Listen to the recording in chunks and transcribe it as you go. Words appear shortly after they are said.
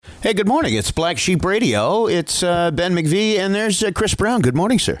Hey, good morning. It's Black Sheep Radio. It's Ben McVee, and there's Chris Brown. Good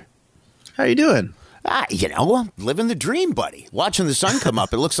morning, sir. How you doing? Living the dream, buddy. Watching the sun come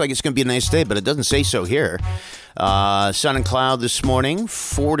up. It looks like it's going to be a nice day, but it doesn't say so here. Sun and cloud this morning.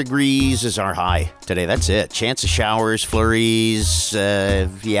 4 degrees is our high today. That's it. Chance of showers, flurries.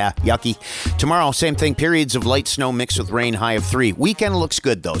 Yucky. Tomorrow, same thing. Periods of light snow mixed with rain, high of 3. Weekend looks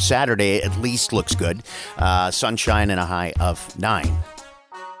good, though. Saturday at least looks good. Sunshine and a high of 9.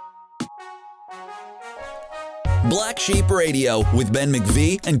 Black Sheep Radio with Ben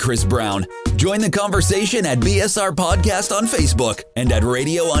McVee and Chris Brown. Join the conversation at BSR Podcast on Facebook and at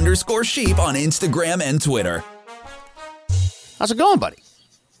radio_sheep on Instagram and Twitter. How's it going, buddy?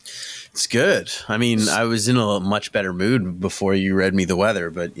 It's good. I mean, I was in a much better mood before you read me the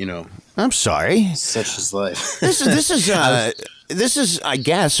weather, but you know, I'm sorry. Such is life. This is, I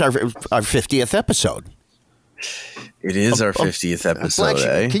guess, our 50th episode. It is our 50th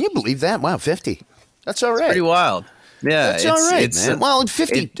episode. Can you believe that? Wow, 50. That's all right. Pretty wild. Yeah, that's all right, man. Well,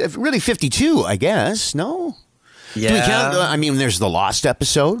 52, I guess. No. Yeah. Do we count? I mean, there's the Lost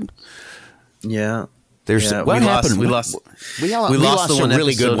episode. Yeah. What happened? We lost the one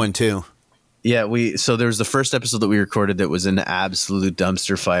really good one too. Yeah, so there was the first episode that we recorded that was an absolute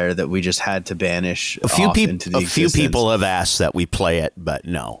dumpster fire that we just had to banish. A few people have asked that we play it, but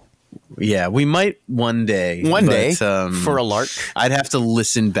no. Yeah, we might one day. For a lark. I'd have to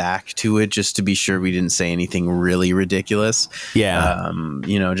listen back to it just to be sure we didn't say anything really ridiculous. Yeah.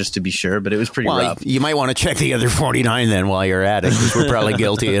 Just to be sure, but it was pretty rough. You might want to check the other 49 then while you're at it, because we're probably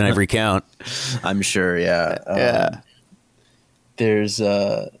guilty in every count. I'm sure, yeah. There's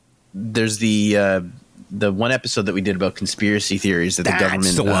the one episode that we did about conspiracy theories that the government.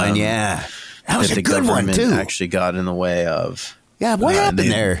 That's the one, yeah. That was a good one, too. Actually got in the way of. Yeah, what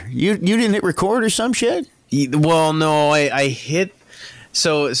happened there? You didn't hit record or some shit? Well, no, I hit.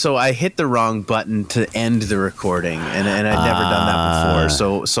 So I hit the wrong button to end the recording, and I'd never done that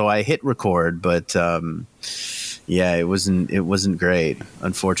before. So I hit record, but it wasn't great,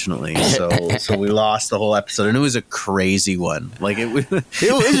 unfortunately. So we lost the whole episode, and it was a crazy one. Like it was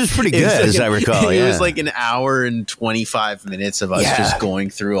pretty good, as I recall. It was like an hour and 25 minutes of us just going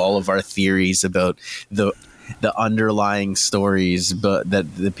through all of our theories about the underlying stories, but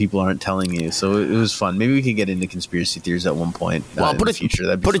that the people aren't telling you. So it was fun. Maybe we could get into conspiracy theories at one point. In the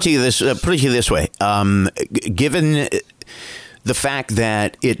future. Put it to you this way: given the fact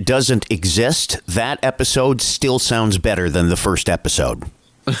that it doesn't exist, that episode still sounds better than the first episode.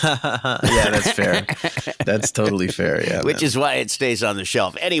 Yeah, that's fair. That's totally fair. Yeah, which is why it stays on the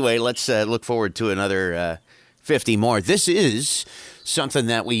shelf. Anyway, let's look forward to another 50 more. This is something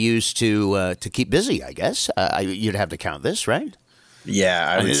that we use to keep busy, I guess. You'd have to count this, right? Yeah,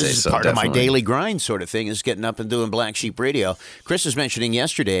 I would say this is so. Part definitely. of my daily grind sort of thing is getting up and doing Black Sheep Radio. Chris was mentioning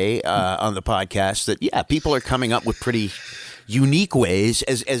yesterday on the podcast that, people are coming up with pretty unique ways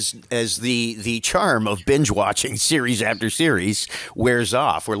as the charm of binge watching series after series wears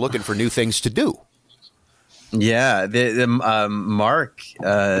off. We're looking for new things to do. Yeah, the Mark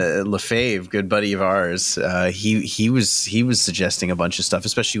Lefebvre, good buddy of ours, he was suggesting a bunch of stuff,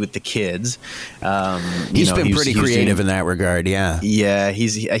 especially with the kids. He's been pretty creative in that regard. Yeah,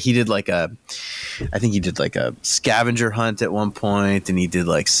 he did like a scavenger hunt at one point, and he did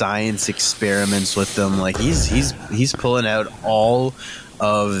like science experiments with them. Like he's pulling out all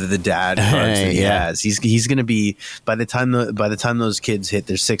of the dad cards that he has. He's going to be by the time those kids hit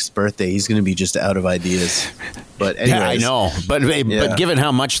their 6th birthday, he's going to be just out of ideas. But anyways, I know. But given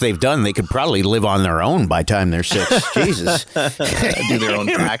how much they've done, they could probably live on their own by the time they're 6. Jesus, do their own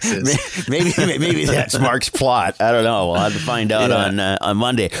taxes. Maybe that's Mark's plot. I don't know. We'll have to find out on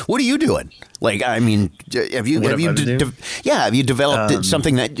Monday. What are you doing? Like, I mean, have you developed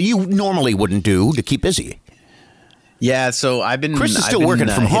something that you normally wouldn't do to keep busy? Yeah, so Chris is still working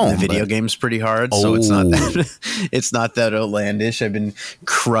from home. Video games pretty hard, so it's not that outlandish. I've been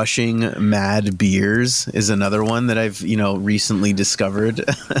crushing Mad Beers is another one that I've recently discovered.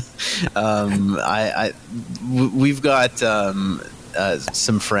 We've got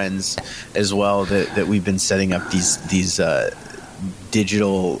some friends as well that we've been setting up these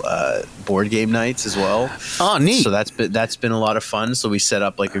digital board game nights as well. Oh, neat. So that's been a lot of fun. So we set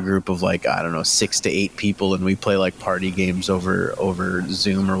up like a group of 6 to 8 people, and we play like party games over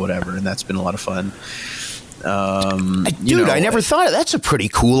Zoom or whatever, and that's been a lot of fun. I never thought of that's a pretty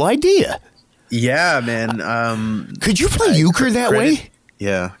cool idea. Yeah, man. Could you play euchre that way?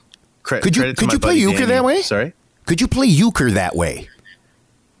 Yeah. Could you play euchre that way? Sorry? Could you play euchre that way?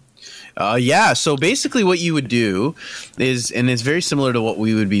 Yeah. So basically, what you would do is, and it's very similar to what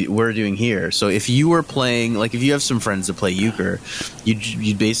we're doing here. So if you were playing, like, if you have some friends that play euchre,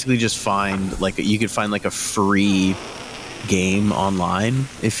 you'd basically just find you could find like a free game online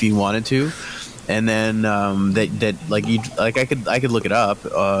if you wanted to, and then I could look it up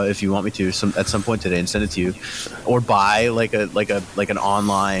if you want me to at some point today and send it to you, or buy like an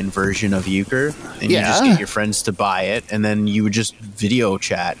online version of euchre, and you just get your friends to buy it, and then you would just video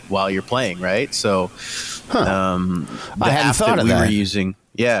chat while you're playing, right? So I hadn't thought of we that. were using.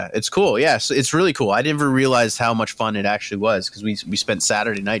 Yeah, it's cool. Yeah, so it's really cool. I never realized how much fun it actually was, because we spent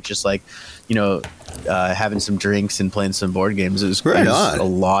Saturday night just having some drinks and playing some board games. It was a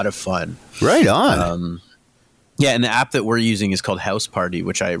lot of fun. Right on. Yeah, and the app that we're using is called House Party,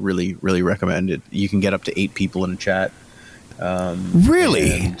 which I really, really recommend. You can get up to 8 people in a chat.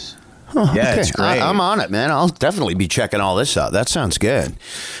 Really? Yeah, it's great. I'm on it, man. I'll definitely be checking all this out. That sounds good.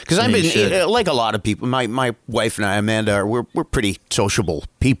 Because I've been, like a lot of people, my wife and I, Amanda, we're pretty sociable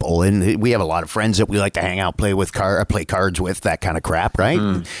people, and we have a lot of friends that we like to hang out, play cards with, that kind of crap,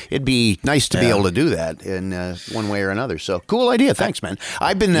 right? It'd be nice to be able to do that in one way or another. So cool idea. Thanks, man.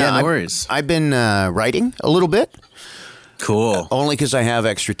 I've been no worries. I've been writing a little bit. Cool. Only because I have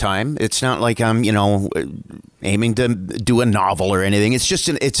extra time. It's not like I'm, aiming to do a novel or anything. It's just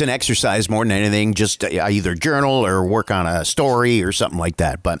it's an exercise more than anything. Just I either journal or work on a story or something like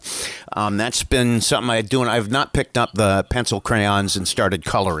that. But that's been something I do. And I've not picked up the pencil crayons and started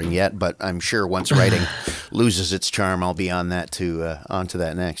coloring yet. But I'm sure once writing loses its charm, I'll be on that onto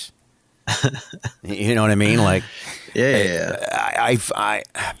that next. You know what I mean? Like, yeah. I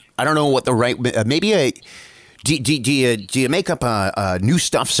don't know what the right maybe Do you make up a new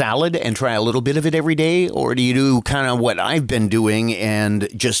stuffed salad and try a little bit of it every day, or do you do kind of what I've been doing and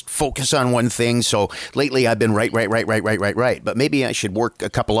just focus on one thing? So lately I've been right. But maybe I should work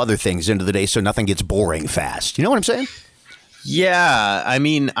a couple other things into the day so nothing gets boring fast. You know what I'm saying? Yeah, I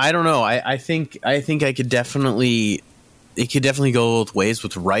mean, I don't know. I think I could definitely. It could definitely go both ways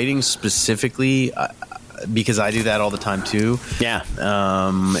with writing specifically. Because I do that all the time too. Yeah.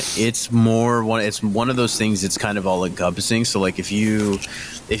 It's one of those things that's kind of all encompassing. So like if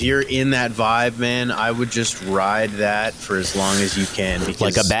you're in that vibe, man, I would just ride that for as long as you can. Because,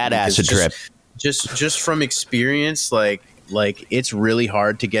 like a bad acid trip. Just from experience, like it's really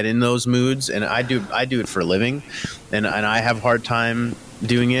hard to get in those moods, and I do it for a living, and I have a hard time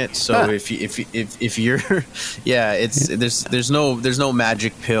doing it. So if you're there's no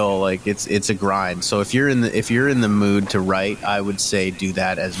magic pill. Like it's a grind. So if you're in the mood to write, I would say do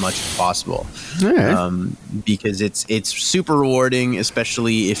that as much as possible. Right. Because it's super rewarding,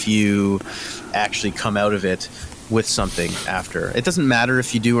 especially if you actually come out of it with something after. It doesn't matter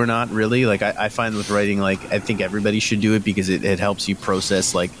if you do or not, really. Like I find with writing, like I think everybody should do it because it helps you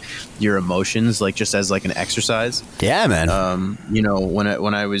process like your emotions, like just as like an exercise. Yeah, man.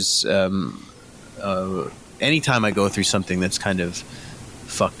 When I was anytime I go through something that's kind of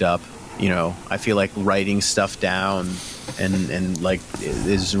fucked up, I feel like writing stuff down and like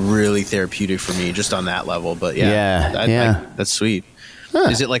is really therapeutic for me just on that level. But yeah. That's sweet. Huh.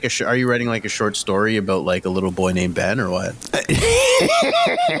 Is it like are you writing like a short story about like a little boy named Ben or what?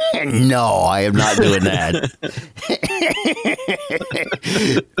 No, I am not doing that.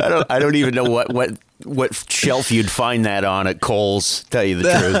 I don't even know what shelf you'd find that on at Kohl's, tell you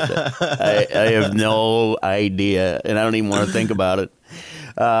the truth. I have no idea, and I don't even want to think about it.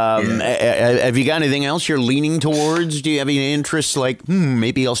 Have you got anything else you're leaning towards? Do you have any interests like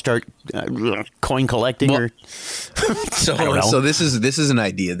maybe I'll start coin collecting? Or so this is an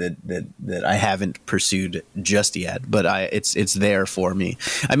idea that I haven't pursued just yet, but it's there for me.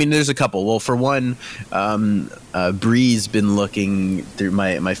 I mean, there's a couple. Well, for one, Bree's been looking through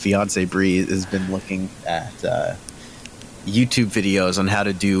my fiance Bree has been looking at YouTube videos on how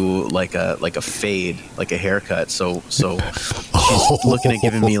to do like a fade, like a haircut. So she's looking at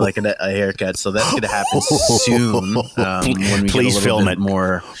giving me like a haircut. So that's going to happen soon. When we please get a film bit it.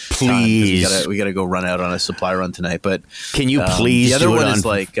 More please. We got to go run out on a supply run tonight. But can you please? The other do one it is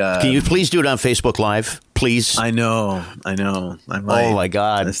like. Can you please do it on Facebook Live, please? I know. I might. Oh my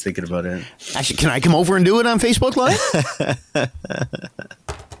God! I was thinking about it. Actually, can I come over and do it on Facebook Live?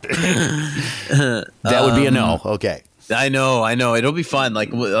 That would be a no. Okay. I know. It'll be fun.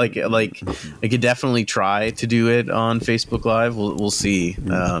 Like I could definitely try to do it on Facebook Live. We'll see.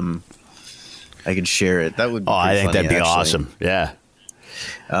 I could share it. That would. Be I think funny, that'd be actually. awesome. Yeah.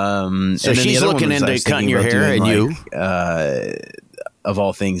 So she's looking into cutting your hair, and you, of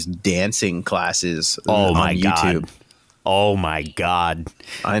all things, dancing classes. Oh my on YouTube. God. Oh my God.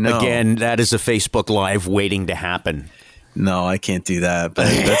 I know. Again, that is a Facebook Live waiting to happen. No, I can't do that. But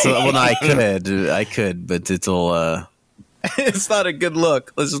that's well, no, I could, but it'll. It's not a good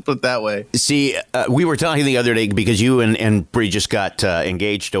look. Let's just put it that way. See, we were talking the other day because you and Bree just got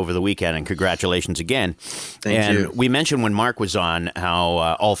engaged over the weekend, and congratulations again. Thank you. We mentioned when Mark was on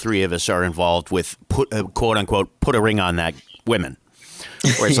how all three of us are involved with quote unquote put a ring on that women.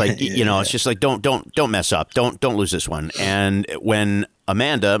 Where it's like, it's just like don't mess up, don't lose this one. And when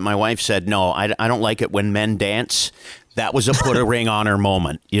Amanda, my wife, said no, I don't like it when men dance, that was a put a ring on her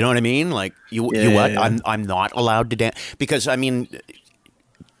moment. You know what I mean? Like what? Yeah. I'm not allowed to dance because I mean,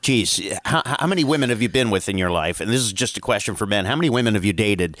 geez, how many women have you been with in your life? And this is just a question for men. How many women have you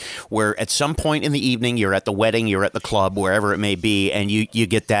dated where at some point in the evening you're at the wedding, you're at the club, wherever it may be, and you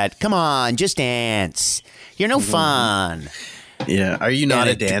get that, come on, just dance. You're no fun. Yeah. Are you not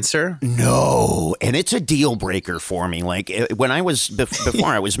a dancer? No. And it's a deal breaker for me. Like when I was, before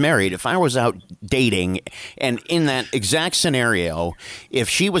I was married, if I was out dating and in that exact scenario, if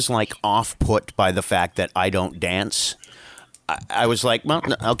she was like off put by the fact that I don't dance, I was like, well,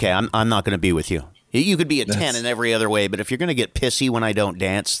 okay, I'm not going to be with you. You could be a 10 in every other way, but if you're going to get pissy when I don't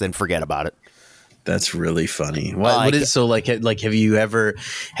dance, then forget about it. That's really funny. What is so like? Have you ever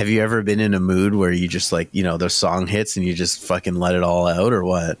been in a mood where you just like the song hits and you just fucking let it all out, or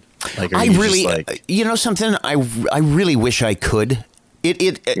what? Like, I really, something. I really wish I could.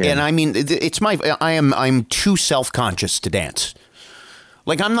 And I mean, it's I'm too self-conscious to dance.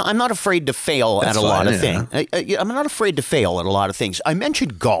 Like I'm not afraid to fail at a lot of things. I'm not afraid to fail at a lot of things. I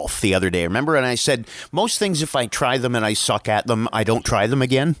mentioned golf the other day, remember? And I said most things, if I try them and I suck at them, I don't try them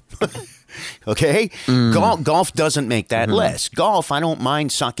again. Okay? Golf doesn't make that list. Golf, I don't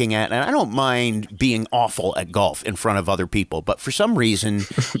mind sucking at, and I don't mind being awful at golf in front of other people. But for some reason,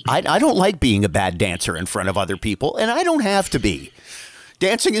 I don't like being a bad dancer in front of other people, and I don't have to be.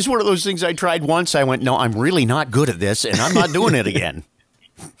 Dancing is one of those things I tried once. I went, no, I'm really not good at this, and I'm not doing it again.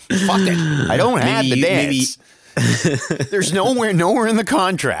 Fuck it. I don't have to dance. There's nowhere in the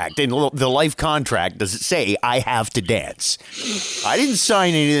contract, in the life contract, does it say I have to dance. I didn't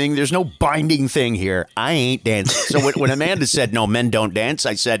sign anything. There's no binding thing here. I ain't dancing. So when Amanda said, no, men don't dance,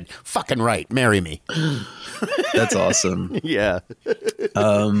 I said, fucking right, marry me. That's awesome. Yeah.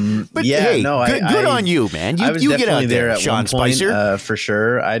 But yeah, hey, no, good on you, man. You get out there, at Sean one point, Spicer. For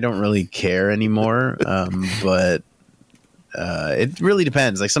sure. I don't really care anymore, but it really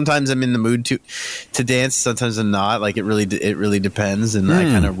depends. Like sometimes I'm in the mood to dance, sometimes I'm not. Like it really depends, and I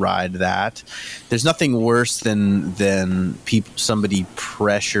kind of ride that. There's nothing worse than somebody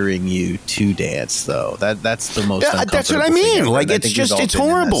pressuring you to dance, though. That's the most. Yeah, that's what I mean. Like it's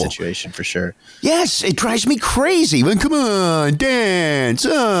horrible situation for sure. Yes, it drives me crazy. Well, come on, dance.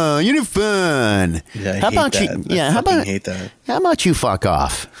 Oh, you're fun. Yeah, how about you? Yeah, hate that. How about you fuck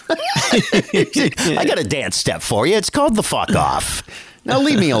off? I got a dance step for you. It's called the fuck off. Now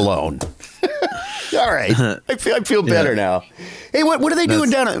leave me alone. All right. I feel better now. Hey, what are they doing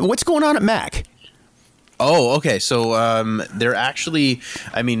down? What's going on at Mac? Oh, okay. So they're actually.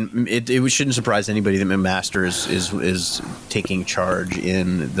 I mean, it shouldn't surprise anybody that McMaster is taking charge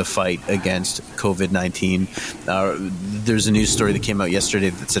in the fight against COVID-19. There's a news story that came out yesterday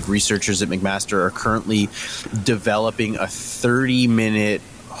that said researchers at McMaster are currently developing a 30-minute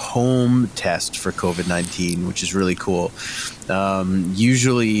home test for COVID-19, which is really cool.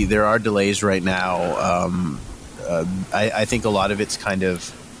 Usually, there are delays right now. I think a lot of it's kind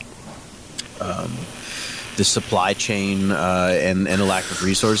of. The supply chain and a lack of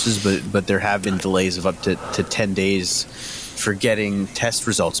resources, but there have been delays of up to 10 days for getting test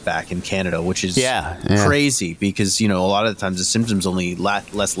results back in Canada, which is crazy because a lot of the times the symptoms only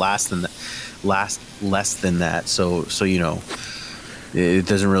last less than that. So it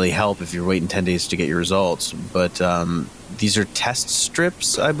doesn't really help if you're waiting 10 days to get your results. But these are test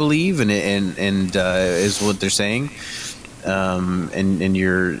strips, I believe, and is what they're saying. And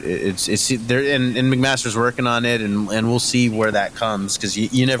it's there, and McMaster's working on it, and we'll see where that comes because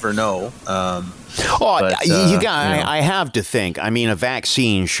you never know. I have to think. I mean, a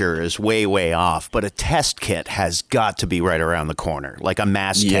vaccine sure is way off, but a test kit has got to be right around the corner, like a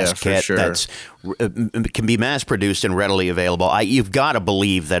mass test kit that's can be mass produced and readily available. You've got to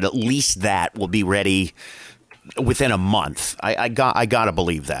believe that at least that will be ready within a month. I got to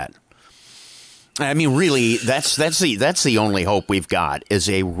believe that. I mean, really, that's the only hope we've got is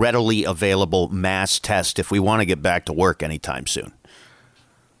a readily available mass test if we want to get back to work anytime soon.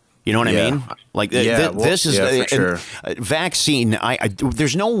 You know what I mean? Like this is for sure. Vaccine.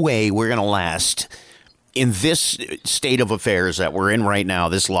 There's no way we're going to last in this state of affairs that we're in right now.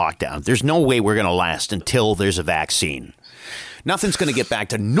 This lockdown. There's no way we're going to last until there's a vaccine. nothing's going to get back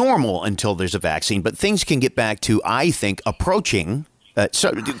to normal until there's a vaccine, but things can get back to, I think, approaching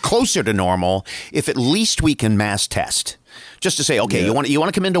closer to normal if at least we can mass test. Just to say, okay, you want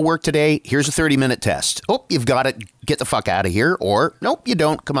to come into work today? Here's a 30-minute test. Oh, you've got it. Get the fuck out of here. Or nope, you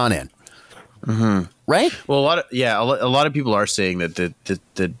don't. Come on in. Mm-hmm. Right? Well, a lot of people are saying that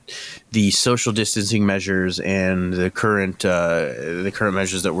the social distancing measures and the current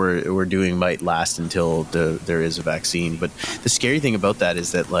measures that we're doing might last until there is a vaccine. But the scary thing about that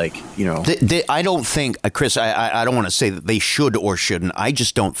is that, like, you know, I don't think, Chris, I don't want to say that they should or shouldn't. I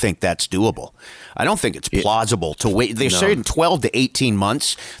just don't think that's doable. I don't think it's plausible to wait. They're saying 12 to 18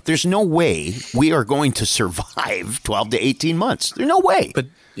 months. There's no way we are going to survive 12 to 18 months. There's no way. But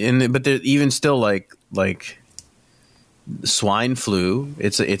they're even still like swine flu.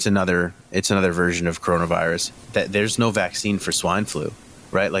 It's another version of coronavirus. That there's no vaccine for swine flu,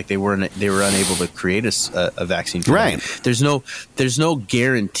 right? Like they were unable to create a vaccine for right. That. There's no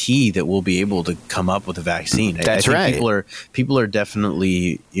guarantee that we'll be able to come up with a vaccine. That's I think right. People are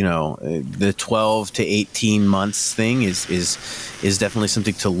definitely, you know, the 12 to 18 months thing is definitely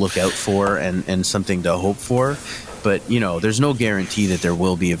something to look out for and something to hope for. But, you know, there's no guarantee that there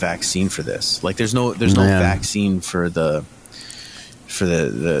will be a vaccine for this. Like there's no vaccine for the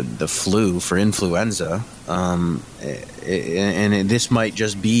flu, for influenza. And this might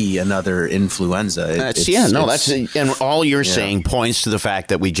just be another influenza. And all you're saying points to the fact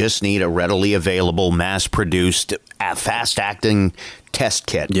that we just need a readily available, mass-produced, fast-acting test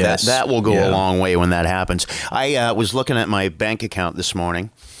kit. Yes. That will go a long way when that happens. I was looking at my bank account this morning.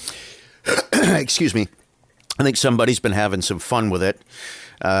 Excuse me. I think somebody's been having some fun with it.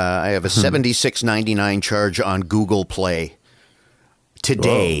 I have a $76.99 charge on Google Play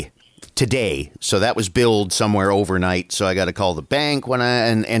today. So that was billed somewhere overnight. So I got to call the bank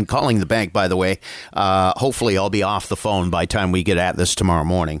and calling the bank, by the way. Hopefully I'll be off the phone by the time we get at this tomorrow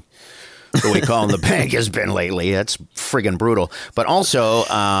morning. The way calling the bank has been lately. That's friggin' brutal. But also,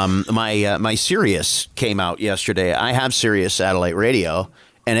 my Sirius came out yesterday. I have Sirius satellite radio,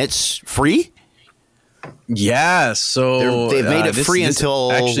 and it's free. Yeah, so they've made it free until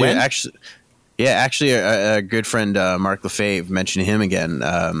when? Actually, a good friend, Mark Lefebvre, mentioned him again.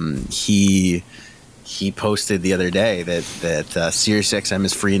 He posted the other day that SiriusXM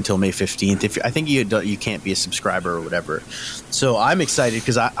is free until May 15th. I think you can't be a subscriber or whatever. So I'm excited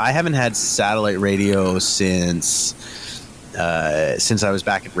because I haven't had satellite radio since I was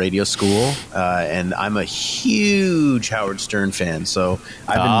back at radio school, and I'm a huge Howard Stern fan. So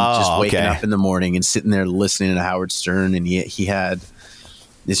I've been just waking up in the morning and sitting there listening to Howard Stern, and he had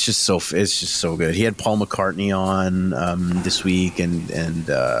it's just so good. He had Paul McCartney on this week, and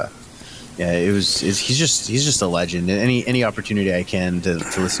he's just a legend. Any opportunity I can to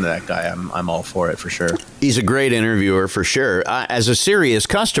listen to that guy, I'm all for it for sure. He's a great interviewer for sure. As a Sirius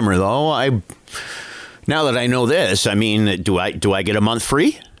customer, though, now that I know this, I mean, do I get a month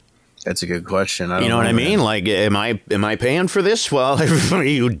free? That's a good question. You know what I mean? Like, am I paying for this? Well,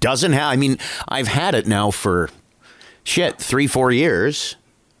 everybody who doesn't have, I mean, I've had it now for 3-4 years.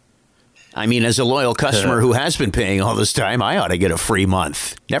 I mean, as a loyal customer who has been paying all this time, I ought to get a free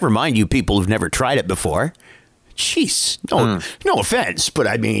month. Never mind you people who've never tried it before. Jeez, no offense, but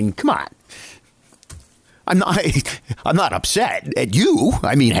I mean, come on. I'm not upset at you.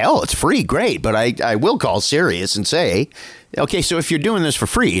 I mean, hell, it's free, great. But I will call Sirius and say, okay, so if you're doing this for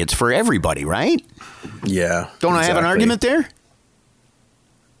free, it's for everybody, right? Yeah. Don't I have an argument there?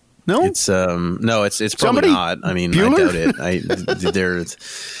 No, it's no, it's probably not. I mean, Bueller? I doubt it. There's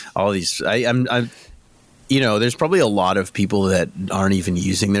all these. I'm. You know, there's probably a lot of people that aren't even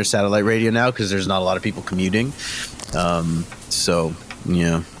using their satellite radio now because there's not a lot of people commuting. So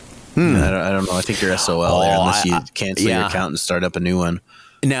yeah. I don't know. I think you're SOL there unless you cancel your account and start up a new one.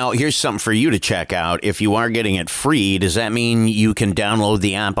 Now, here's something for you to check out. If you are getting it free, does that mean you can download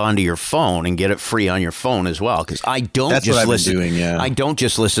the app onto your phone and get it free on your phone as well? Because I don't That's just what I've listen. Been doing, yeah. I don't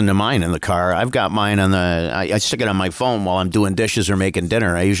just listen to mine in the car. I've got mine on the. I stick it on my phone while I'm doing dishes or making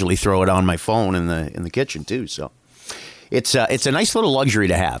dinner. I usually throw it on my phone in the kitchen too. So it's a nice little luxury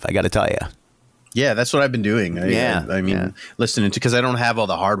to have. I got to tell you. Yeah, that's what I've been doing. I mean, listening to, because I don't have all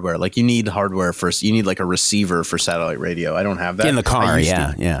the hardware. Like, you need hardware first. You need like a receiver for satellite radio. I don't have that in the car.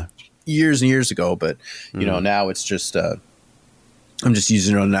 Years and years ago, but you know, now it's just I'm just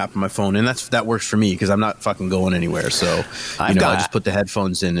using it on an app on my phone, and that works for me because I'm not fucking going anywhere. So I just put the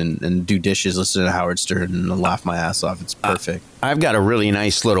headphones in and do dishes, listen to Howard Stern, and laugh my ass off. It's perfect. I've got a really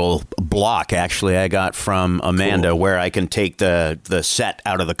nice little block, actually, I got from Amanda, where I can take the set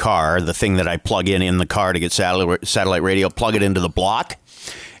out of the car, the thing that I plug in the car to get satellite radio, plug it into the block,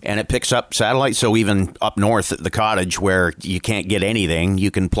 and it picks up satellite. So even up north at the cottage where you can't get anything,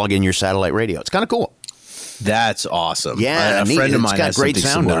 you can plug in your satellite radio. It's kind of cool. That's awesome. Yeah, a friend of mine got has great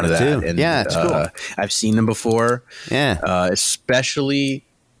something sound similar on to it that. too. And, yeah, it's cool. I've seen them before. Yeah, especially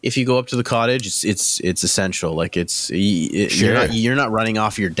if you go up to the cottage, it's essential. Like Sure. you're not running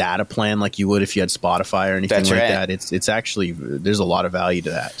off your data plan like you would if you had Spotify or anything That's like right. that. It's actually, there's a lot of value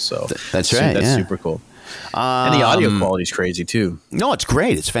to that. So that's right. That's yeah. super cool. And the audio quality is crazy too. No, it's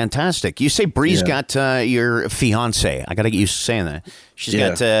great. It's fantastic. You say Bree's Yeah. got your fiance. I got to get used to saying that. She's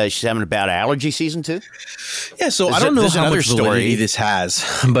Yeah. she's having a bad allergy season too. Yeah, so I There's don't know there's how another much story. validity this has,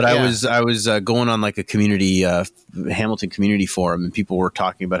 but Yeah. I was going on like a community Hamilton community forum, and people were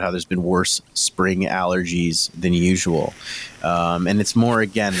talking about how there's been worse spring allergies than usual, and it's more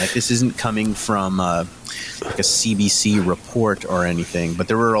again like this isn't coming from like a CBC report or anything, but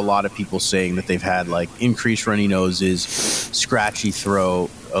there were a lot of people saying that they've had like increased runny noses, scratchy throat,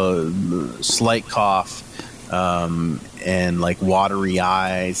 slight cough. And like watery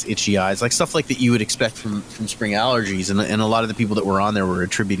eyes, itchy eyes, like stuff like that you would expect from spring allergies, and a lot of the people that were on there were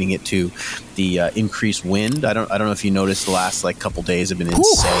attributing it to the increased wind. I don't know if you noticed the last like couple days have been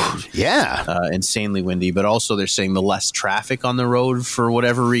insane. Yeah, Insanely windy, but also they're saying the less traffic on the road for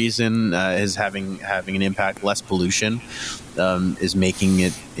whatever reason is having an impact. Less pollution is making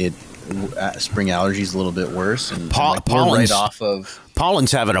it spring allergies a little bit worse. And like we're right off of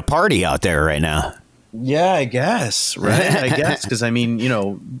pollen's having a party out there right now. Yeah, I guess, right? I guess because I mean, you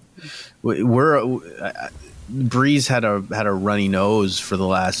know, Breeze had a runny nose for the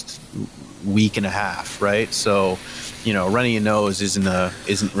last week and a half, right? So, you know, runny nose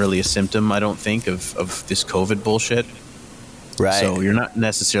isn't really a symptom, I don't think, of this COVID bullshit. Right. So you're not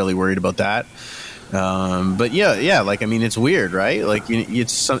necessarily worried about that. But yeah, like I mean, it's weird, right? Like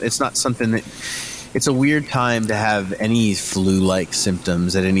it's not something that. It's a weird time to have any flu-like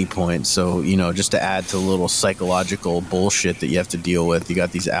symptoms at any point. So, you know, just to add to the little psychological bullshit that you have to deal with, you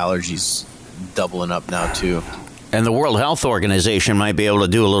got these allergies doubling up now too. And the World Health Organization might be able to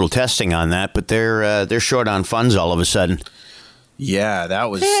do a little testing on that, but they're short on funds all of a sudden. Yeah, that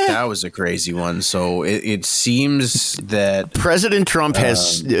was a crazy one. So it seems that President Trump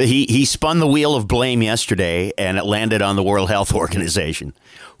has he spun the wheel of blame yesterday, and it landed on the World Health Organization.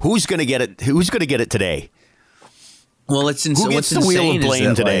 Who's going to get it? Who's going to get it today? Well, it's insane. Who gets the wheel of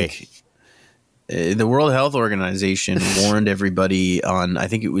blame today? The World Health Organization warned everybody on, I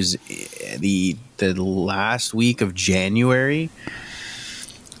think it was the last week of January,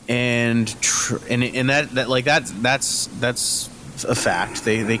 and that like that's a fact.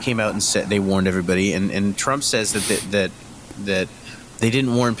 They came out and said they warned everybody, and Trump says that they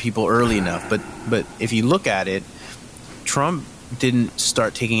didn't warn people early enough. But if you look at it, Trump didn't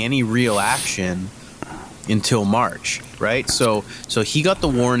start taking any real action until March, right? So he got the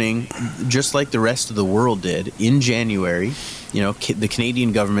warning just like the rest of the world did in January. You know, the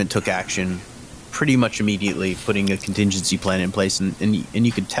Canadian government took action pretty much immediately, putting a contingency plan in place, and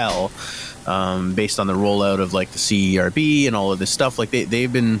you could tell based on the rollout of like the CERB and all of this stuff, like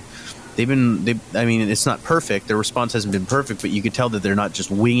they've been. I mean, it's not perfect. Their response hasn't been perfect, but you could tell that they're not just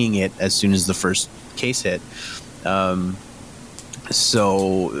winging it as soon as the first case hit.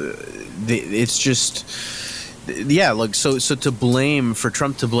 It's just, yeah, like so for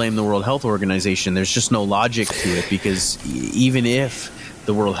Trump to blame the World Health Organization, there's just no logic to it, because even if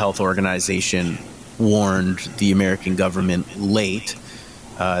the World Health Organization warned the American government late,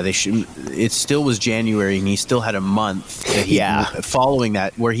 it still was January, and he still had a month following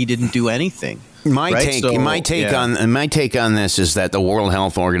that where he didn't do anything. My take on this is that the World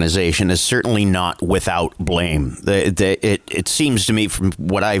Health Organization is certainly not without blame. It seems to me, from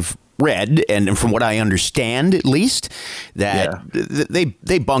what I've read and from what I understand, at least, that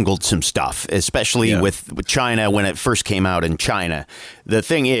they bungled some stuff, especially with China when it first came out in China. The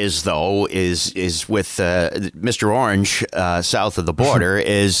thing is, though, is with Mr. Orange south of the border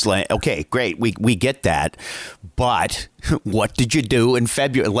is like, okay, great, we get that, but what did you do in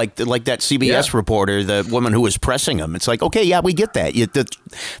February? Like that CBS reporter, the woman who was pressing him. It's like, okay, yeah, we get that.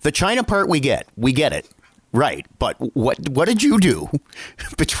 The China part, we get it. Right, but what did you do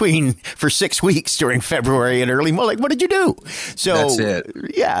for 6 weeks during February and early March? Like, what did you do? So that's it.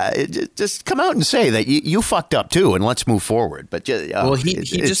 Yeah, just come out and say that you fucked up too, and let's move forward. But he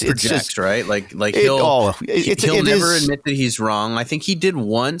just projects, right? Like he'll never admit that he's wrong. I think he did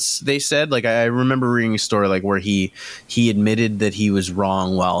once. They said, like, I remember reading a story like where he admitted that he was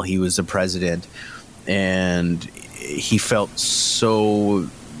wrong while he was the president, and he felt so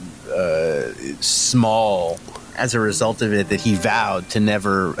small as a result of it that he vowed to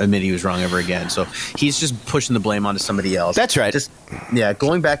never admit he was wrong ever again. So he's just pushing the blame onto somebody else. That's right. Just, yeah,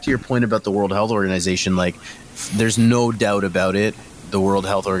 going back to your point about the World Health Organization, like, there's no doubt about it. The World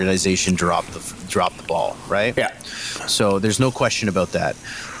Health Organization dropped the ball, right? Yeah. So there's no question about that.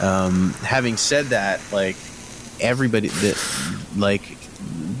 Having said that, like, everybody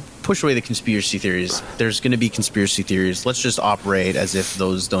push away the conspiracy theories. There's going to be conspiracy theories. Let's just operate as if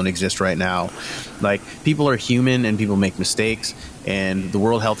those don't exist right now. Like, people are human and people make mistakes, and the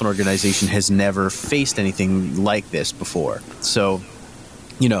World Health Organization has never faced anything like this before. So,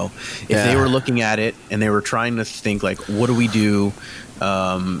 you know, if they were looking at it and they were trying to think, like, what do we do?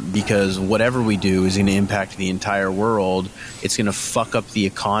 Because whatever we do is going to impact the entire world. It's going to fuck up the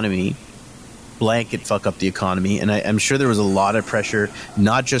economy. Blanket fuck up the economy. And I'm sure there was a lot of pressure,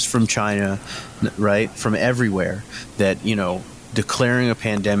 not just from China, right, from everywhere, that, you know, declaring a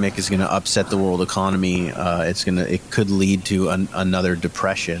pandemic is going to upset the world economy. It could lead to another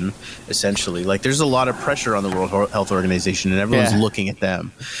depression, essentially. Like, there's a lot of pressure on the World Health Organization, and everyone's looking at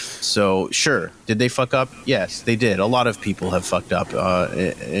them. So, sure, did they fuck up? Yes, they did. A lot of people have fucked up,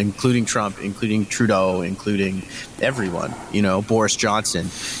 including Trump, including Trudeau, including everyone. You know, Boris Johnson.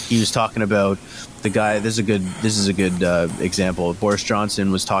 He was talking about the guy. This is a good example. Boris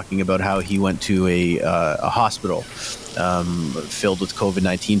Johnson was talking about how he went to a hospital filled with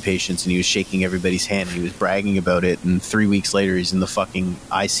COVID-19 patients, and he was shaking everybody's hand. He was bragging about it, and 3 weeks later, he's in the fucking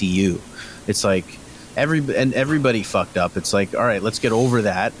ICU. It's like everybody fucked up. It's like, all right, let's get over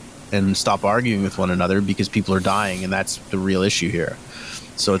that and stop arguing with one another, because people are dying, and that's the real issue here.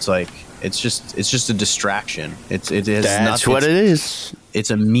 So it's like, it's just a distraction. That's what it is.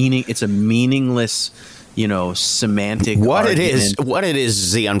 It's a meaningless, you know, semantic What argument. it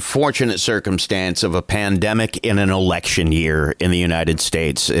is the unfortunate circumstance of a pandemic in an election year in the United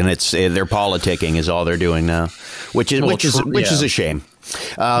States, and it's their politicking is all they're doing now, which is a shame.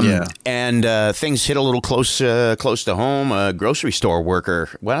 And things hit a little close to home. A grocery store worker,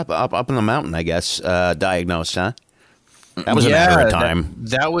 up in the mountain, I guess, diagnosed, huh? That was a matter of time.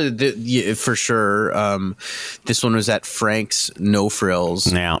 That was for sure. This one was at Frank's No Frills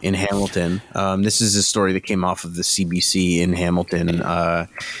in Hamilton. This is a story that came off of the CBC in Hamilton,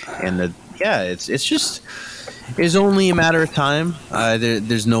 it's only a matter of time.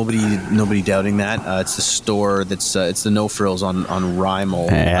 There's nobody doubting that. It's the store that's it's the No Frills on Rymel.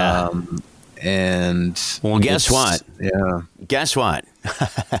 Yeah. Guess what? Yeah. Guess what?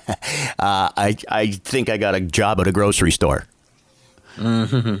 I think I got a job at a grocery store.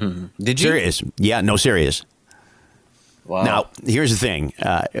 Mm-hmm. Did you? Serious? Yeah, no, serious. Wow. Now, here's the thing.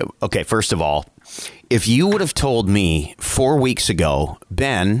 Okay, first of all, if you would have told me 4 weeks ago,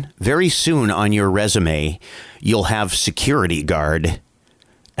 Ben, very soon on your resume, you'll have security guard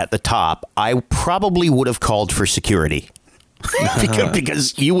at the top, I probably would have called for security.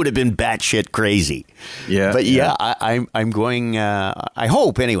 because you would have been batshit crazy. Yeah. But I'm going, I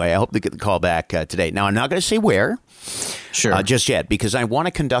hope anyway, I hope to get the call back today. Now, I'm not going to say where just yet, because I want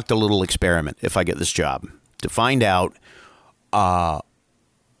to conduct a little experiment if I get this job to find out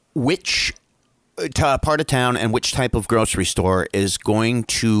which part of town and which type of grocery store is going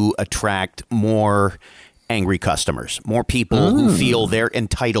to attract more angry customers, more people who feel they're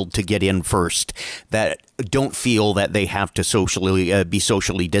entitled to get in first, that don't feel that they have to be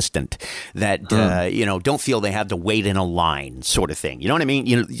socially distant, that don't feel they have to wait in a line, sort of thing. You know what I mean?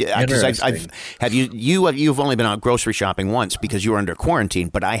 You know, because you've only been out grocery shopping once because you were under quarantine,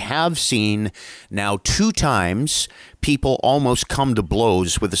 but I have seen now 2 times people almost come to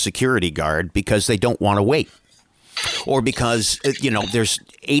blows with a security guard because they don't want to wait. Or because, there's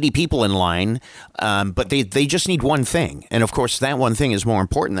 80 people in line, but they just need one thing. And, of course, that one thing is more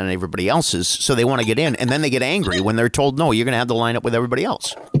important than everybody else's, so they want to get in. And then they get angry when they're told, no, you're going to have to line up with everybody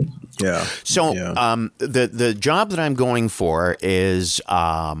else. Yeah. So the job that I'm going for is,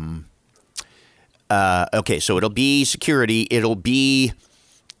 so it'll be security. It'll be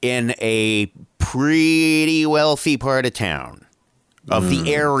in a pretty wealthy part of town, of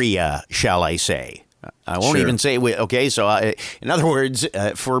the area, shall I say. I won't even say, okay, so in other words,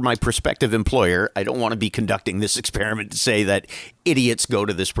 for my prospective employer, I don't want to be conducting this experiment to say that idiots go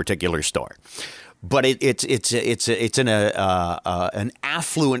to this particular store. But it's in an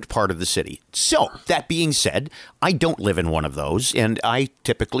affluent part of the city. So, that being said, I don't live in one of those, and I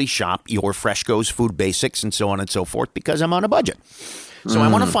typically shop your Freshco's, Food Basics, and so on and so forth because I'm on a budget. So I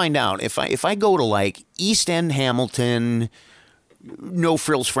want to find out if I go to like East End, Hamilton, No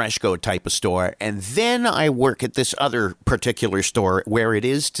Frills Freshco type of store, and then I work at this other particular store where it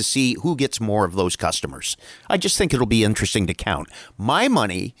is to see who gets more of those customers. I just think it'll be interesting to count. My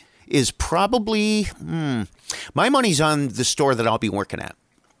money is probably my money's on the store that I'll be working at.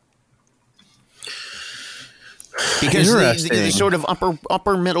 Because the sort of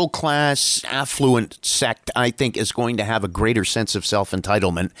upper middle class affluent sect, I think, is going to have a greater sense of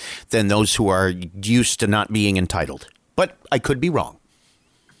self-entitlement than those who are used to not being entitled. But I could be wrong.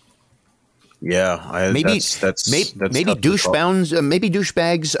 Yeah, maybe douchebags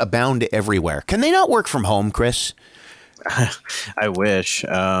abound everywhere. Can they not work from home, Chris? I wish.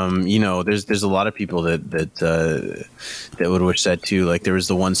 There's a lot of people that would wish that too. Like there was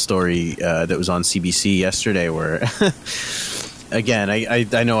the one story that was on CBC yesterday where, again,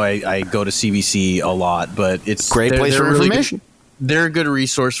 I know I go to CBC a lot, but it's great place for information. They're a good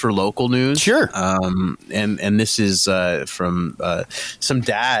resource for local news. Sure. And this is from some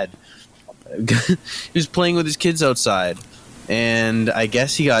dad who's playing with his kids outside. And I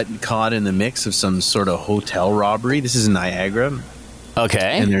guess he got caught in the mix of some sort of hotel robbery. This is in Niagara.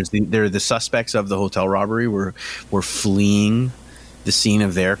 Okay. And there are the suspects of the hotel robbery were fleeing the scene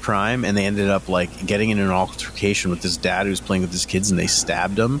of their crime, and they ended up like getting in an altercation with this dad who's playing with his kids, and they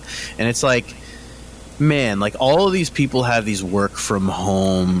stabbed him. And it's like, man, like all of these people have these work from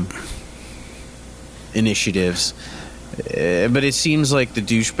home initiatives. But it seems like the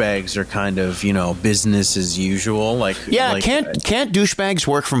douchebags are kind of, business as usual. Can't douchebags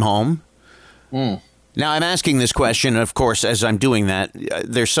work from home? Now, I'm asking this question, of course, as I'm doing that,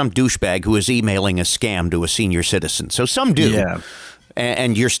 there's some douchebag who is emailing a scam to a senior citizen. So some do. Yeah.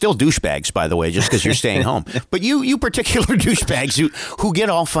 And you're still douchebags, by the way, just because you're staying home. But you particular douchebags who get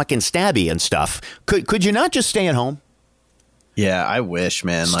all fucking stabby and stuff, could you not just stay at home? Yeah, I wish,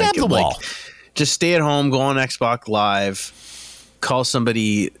 man. Stab the wall. Just stay at home, go on Xbox Live, call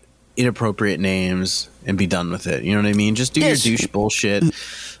somebody inappropriate names, and be done with it. You know what I mean? Just do your douche bullshit.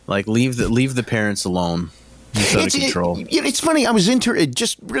 Like leave the parents alone. It's out of control. It's funny. I was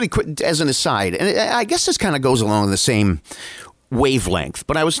just really quick as an aside, and I guess this kind of goes along the same wavelength.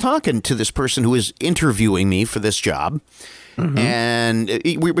 But I was talking to this person who was interviewing me for this job. Mm-hmm. And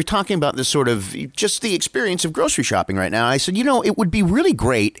we were talking about this sort of just the experience of grocery shopping right now. I said, it would be really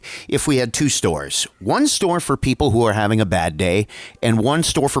great if we had two stores. One store for people who are having a bad day and one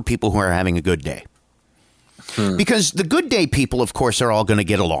store for people who are having a good day. Because the good day people, of course, are all going to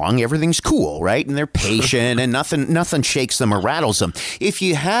get along. Everything's cool, right? And they're patient and nothing shakes them or rattles them. If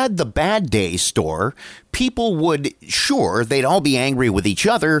you had the bad day store, people would, they'd all be angry with each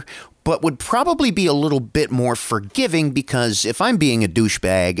other, but would probably be a little bit more forgiving because if I'm being a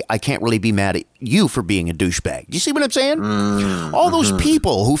douchebag, I can't really be mad at you for being a douchebag. Do you see what I'm saying? All those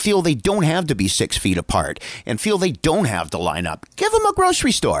people who feel they don't have to be 6 feet apart and feel they don't have to line up, give them a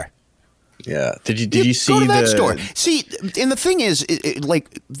grocery store. Yeah. Did you see go to that store? See, and the thing is,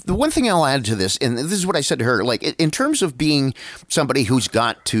 the one thing I'll add to this, and this is what I said to her, like in terms of being somebody who's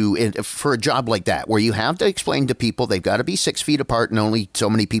got to, for a job like that, where you have to explain to people they've got to be 6 feet apart and only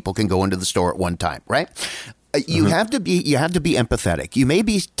so many people can go into the store at one time, right? You have to be empathetic. You may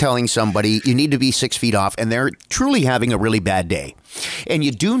be telling somebody you need to be 6 feet off, and they're truly having a really bad day, and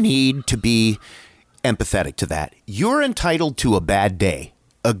you do need to be empathetic to that. You're entitled to a bad day.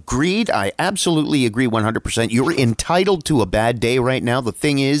 Agreed. I absolutely agree 100%. You're entitled to a bad day right now. The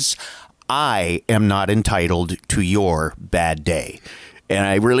thing is, I am not entitled to your bad day. And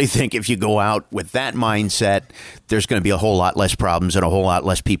I really think if you go out with that mindset, there's going to be a whole lot less problems and a whole lot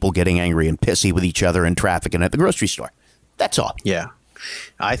less people getting angry and pissy with each other in traffic and at the grocery store. That's all. Yeah.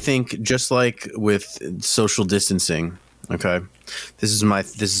 I think just like with social distancing, okay, this is my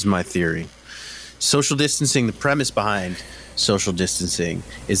theory. Social distancing, the premise behind social distancing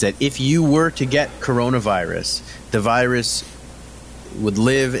is that if you were to get coronavirus, the virus would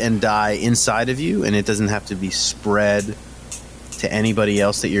live and die inside of you, and it doesn't have to be spread to anybody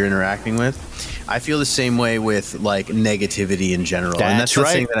else that you're interacting with. I feel the same way with like negativity in general. And that's not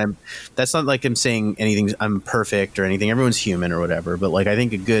saying that that's not like I'm saying anything, I'm perfect or anything. Everyone's human or whatever. But like, I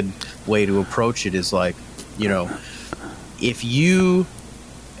think a good way to approach it is like,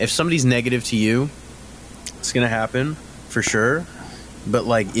 if somebody's negative to you, it's going to happen for sure. But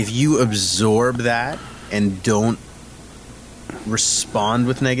like, if you absorb that and don't respond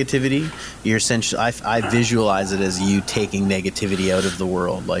with negativity, you're essentially, I visualize it as you taking negativity out of the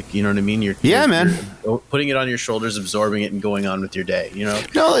world. Like, you know what I mean? You're putting it on your shoulders, absorbing it, and going on with your day. You know?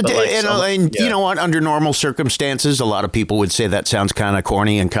 No, you know what? Under normal circumstances, a lot of people would say that sounds kind of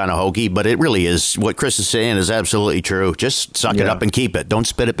corny and kind of hokey, but it really is. What Chris is saying is absolutely true. Just suck it up and keep it. Don't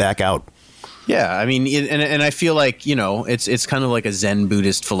spit it back out. Yeah, I mean, and I feel like, it's kind of like a Zen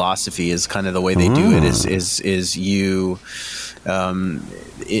Buddhist philosophy is kind of the way they do it is you,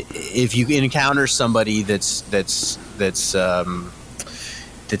 if you encounter somebody that's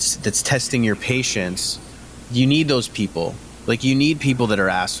that's testing your patience, you need those people. Like, you need people that are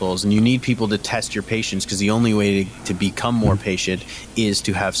assholes, and you need people to test your patience, because the only way to become more patient is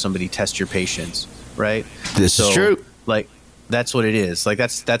to have somebody test your patience, right? This is true. Like, that's what it is. Like,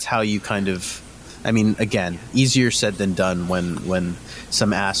 that's how you kind of, I mean, again, easier said than done when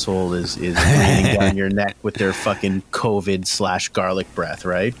some asshole is breathing down your neck with their fucking COVID/garlic breath,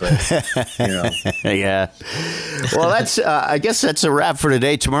 right? But, you know. Yeah. Well, that's I guess that's a wrap for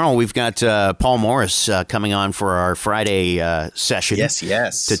today. Tomorrow we've got Paul Morris coming on for our Friday session.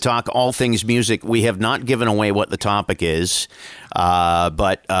 Yes. To talk all things music. We have not given away what the topic is,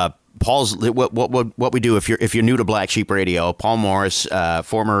 but Paul's what we do if you're new to Black Sheep Radio. Paul Morris,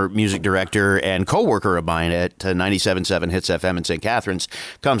 former music director and co-worker of mine at 97.7 Hits FM in St. Catharines,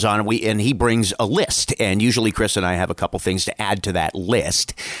 comes on and he brings a list. And usually Chris and I have a couple things to add to that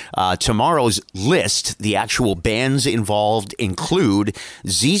list. Tomorrow's list, the actual bands involved include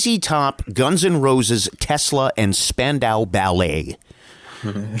ZZ Top, Guns N' Roses, Tesla, and Spandau Ballet.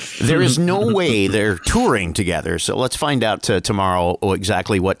 There is no way they're touring together, so let's find out tomorrow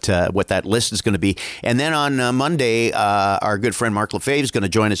exactly what that list is going to be. And then on Monday, our good friend Mark Lefebvre is going to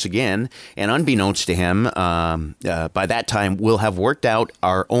join us again, and unbeknownst to him, by that time, we'll have worked out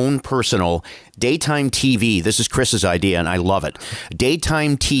our own personal daytime TV. This is Chris's idea, and I love it.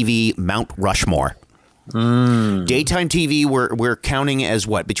 Daytime TV Mount Rushmore. Daytime TV, we're counting as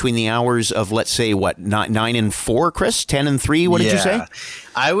what, between the hours of, let's say, what, 9 and 4, Chris? 10 and 3? What did you say?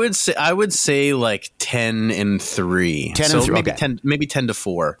 I would say like 10 and 3. 10 and 3. Maybe okay. maybe 10 to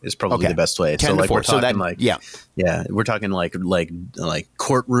 4 is probably the best way. 10 so to like 4. we're talking so that, like yeah, we're talking like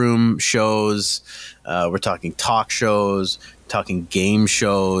courtroom shows. We're talking talk shows, talking game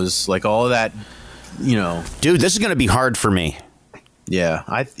shows, like all of that. You know, dude, this is going to be hard for me. Yeah,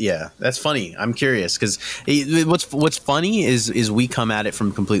 that's funny. I'm curious because what's funny is we come at it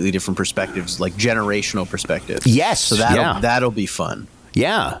from completely different perspectives, like generational perspectives. Yes, so that'll be fun.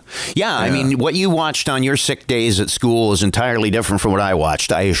 Yeah. I mean, what you watched on your sick days at school is entirely different from what I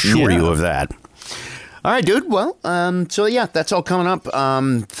watched. I assure you of that. All right, dude. Well, so yeah, that's all coming up.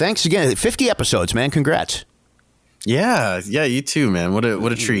 Thanks again. 50 episodes, man. Congrats. Yeah, you too, man. What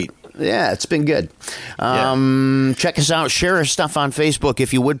a treat. Yeah, it's been good. Check us out. Share our stuff on Facebook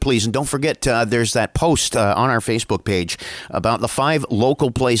if you would, please. And don't forget, there's that post on our Facebook page about the 5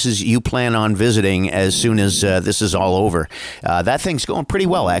 local places you plan on visiting as soon as this is all over. That thing's going pretty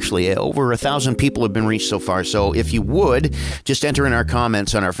well, actually. Over 1,000 people have been reached so far. So if you would, just enter in our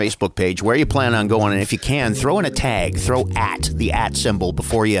comments on our Facebook page where you plan on going. And if you can, throw in a tag. Throw the @ symbol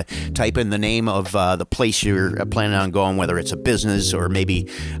before you type in the name of the place you're planning on going, whether it's a business or maybe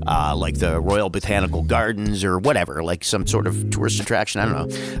like the Royal Botanical Gardens or whatever, like some sort of tourist attraction. I don't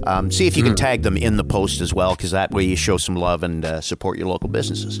know. See if you can tag them in the post as well, because that way you show some love and support your local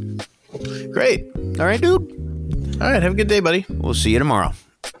businesses. Great. All right, dude. All right. Have a good day, buddy. We'll see you tomorrow.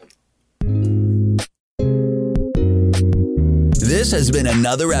 This has been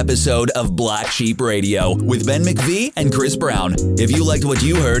another episode of Black Sheep Radio with Ben McVee and Chris Brown. If you liked what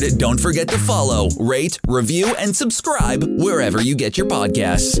you heard, don't forget to follow, rate, review, and subscribe wherever you get your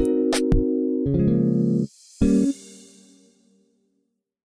podcasts.